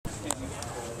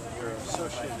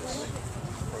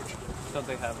Don't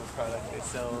they have a product they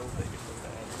sell that you can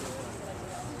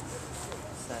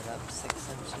set up 6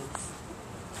 inches?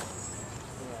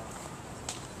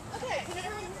 Yeah. Okay.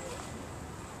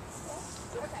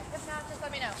 Okay, if not, just let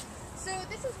me know. So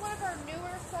this is one of our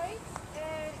newer sites,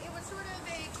 and it was sort of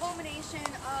a culmination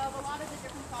of a lot of the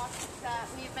different thoughts that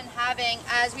we've been having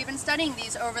as we've been studying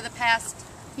these over the past,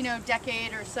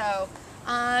 decade or so.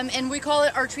 And we call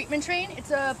it our treatment train.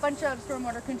 It's a bunch of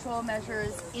stormwater control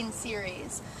measures in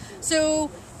series. So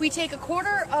we take a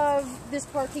quarter of this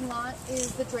parking lot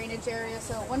is the drainage area,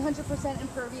 so 100%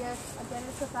 impervious. Again,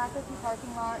 it's a faculty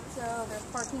parking lot, so there's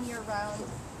parking year round.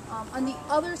 On the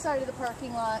other side of the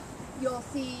parking lot, you'll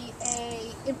see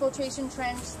a infiltration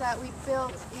trench that we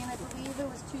built in, I believe it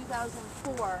was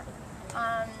 2004.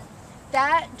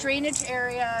 That drainage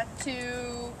area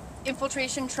to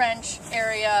infiltration trench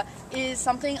area is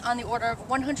something on the order of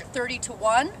 130 to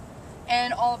 1,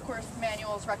 and all, of course,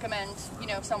 manuals recommend,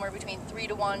 somewhere between 3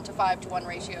 to 1 to 5 to 1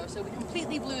 ratio. So we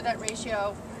completely blew that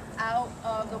ratio out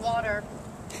of the water,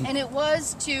 and it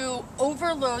was to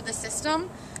overload the system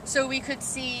so we could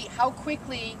see how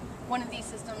quickly one of these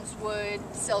systems would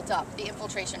silt up, the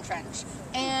infiltration trench.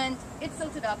 And it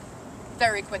silted up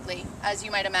very quickly, as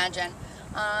you might imagine.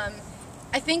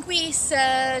 I think we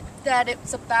said that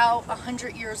it's about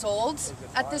 100 years old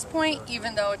at this point,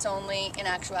 even though it's only, in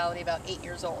actuality, about 8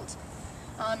 years old,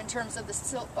 in terms of the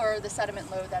silt or the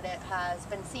sediment load that it has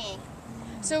been seeing.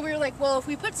 So we were like, well, if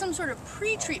we put some sort of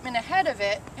pre-treatment ahead of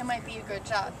it, it might be a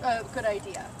good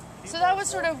idea. So that was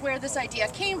sort of where this idea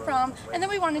came from, and then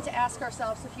we wanted to ask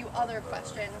ourselves a few other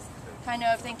questions, kind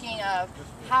of thinking of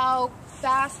how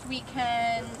fast we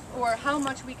can, or how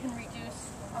much we can reduce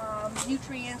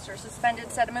nutrients or suspended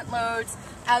sediment loads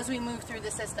as we move through the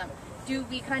system. Do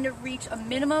we kind of reach a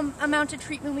minimum amount of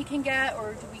treatment we can get,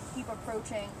 or do we keep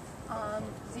approaching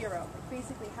zero?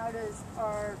 Basically, how does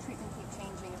our treatment keep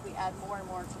changing if we add more and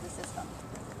more to the system?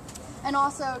 And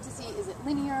also to see, is it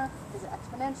linear, is it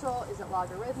exponential, is it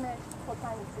logarithmic, what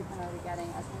kind of treatment are we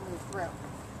getting as we move through?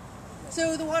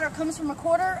 So the water comes from a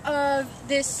quarter of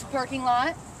this parking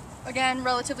lot, again,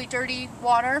 relatively dirty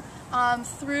water,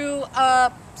 through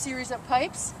a series of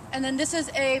pipes. And then this is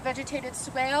a vegetated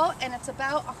swale, and it's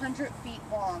about 100 feet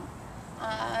long.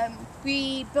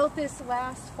 We built this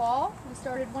last fall. We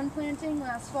started one planting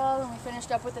last fall, and we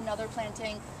finished up with another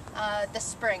planting this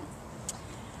spring.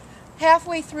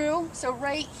 Halfway through, so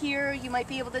right here, you might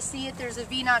be able to see it, there's a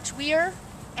V-notch weir,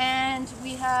 and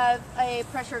we have a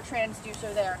pressure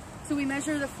transducer there. So we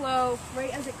measure the flow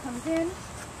right as it comes in.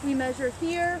 We measure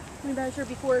here, we measure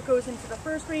before it goes into the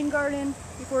first rain garden,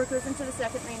 before it goes into the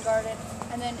second rain garden,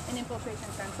 and then an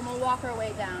infiltration trench, and we'll walk our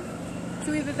way down.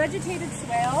 So we have a vegetated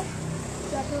swale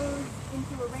that goes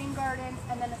into a rain garden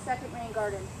and then a second rain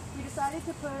garden. We decided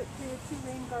to put the 2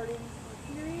 rain gardens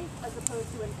in series as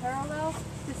opposed to in parallel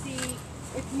to see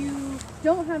if you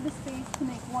don't have the space to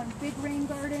make one big rain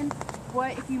garden,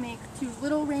 what if you make 2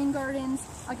 little rain gardens?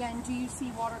 Again, do you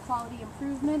see water quality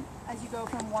improvement as you go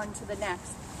from one to the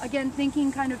next? Again,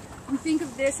 we think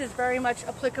of this as very much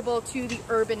applicable to the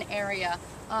urban area.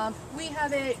 We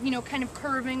have it, kind of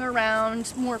curving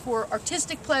around more for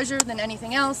artistic pleasure than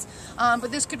anything else,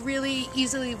 but this could really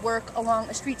easily work along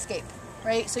a streetscape,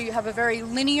 right? So you have a very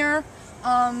linear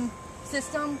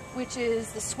system, which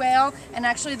is the swale, and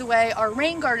actually the way our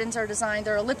rain gardens are designed,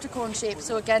 they're elliptical in shape,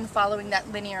 so again, following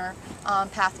that linear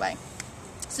pathway.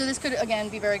 So this could, again,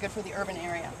 be very good for the urban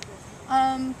area.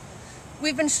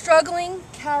 We've been struggling.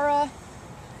 Kara,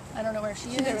 I don't know where she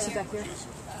is. She's back here.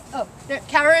 Oh,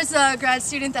 Kara is a grad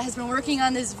student that has been working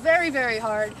on this very, very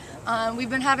hard.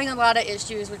 We've been having a lot of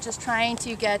issues with just trying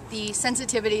to get the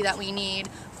sensitivity that we need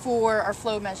for our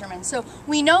flow measurements. So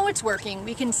we know it's working,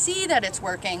 we can see that it's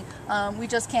working, we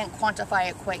just can't quantify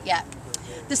it quite yet.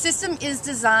 The system is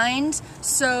designed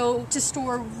so to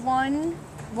store one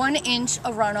inch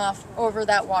of runoff over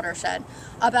that watershed.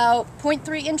 About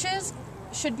 0.3 inches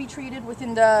should be treated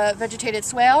within the vegetated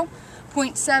swale,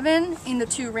 0.7 in the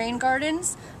 2 rain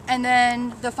gardens, and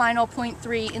then the final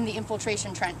 0.3 in the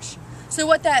infiltration trench. So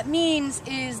what that means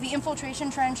is the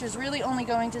infiltration trench is really only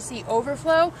going to see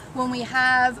overflow when we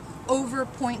have over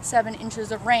 0.7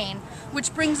 inches of rain,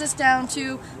 which brings us down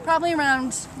to probably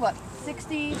around,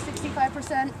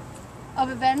 65%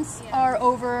 of events are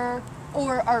over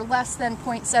or are less than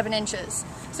 0.7 inches.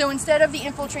 So instead of the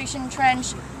infiltration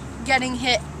trench getting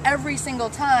hit every single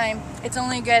time, it's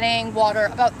only getting water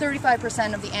about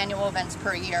 35% of the annual events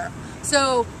per year.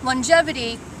 So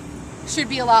longevity should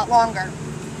be a lot longer.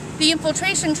 The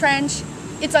infiltration trench,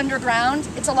 it's underground,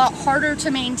 it's a lot harder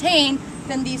to maintain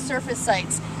than these surface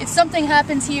sites. If something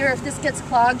happens here, if this gets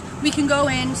clogged, we can go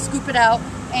in, scoop it out,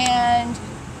 and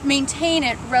maintain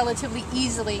it relatively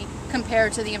easily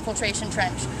compared to the infiltration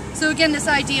trench. So again, this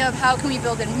idea of how can we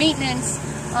build in maintenance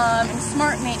and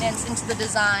smart maintenance into the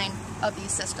design of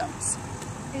these systems.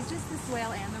 Is this the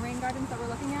swale and the rain gardens that we're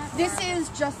looking at? This is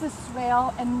just the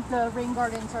swale, and the rain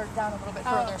gardens are down a little bit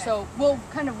further, okay. so we'll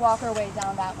kind of walk our way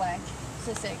down that way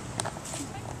to see.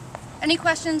 Any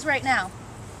questions right now?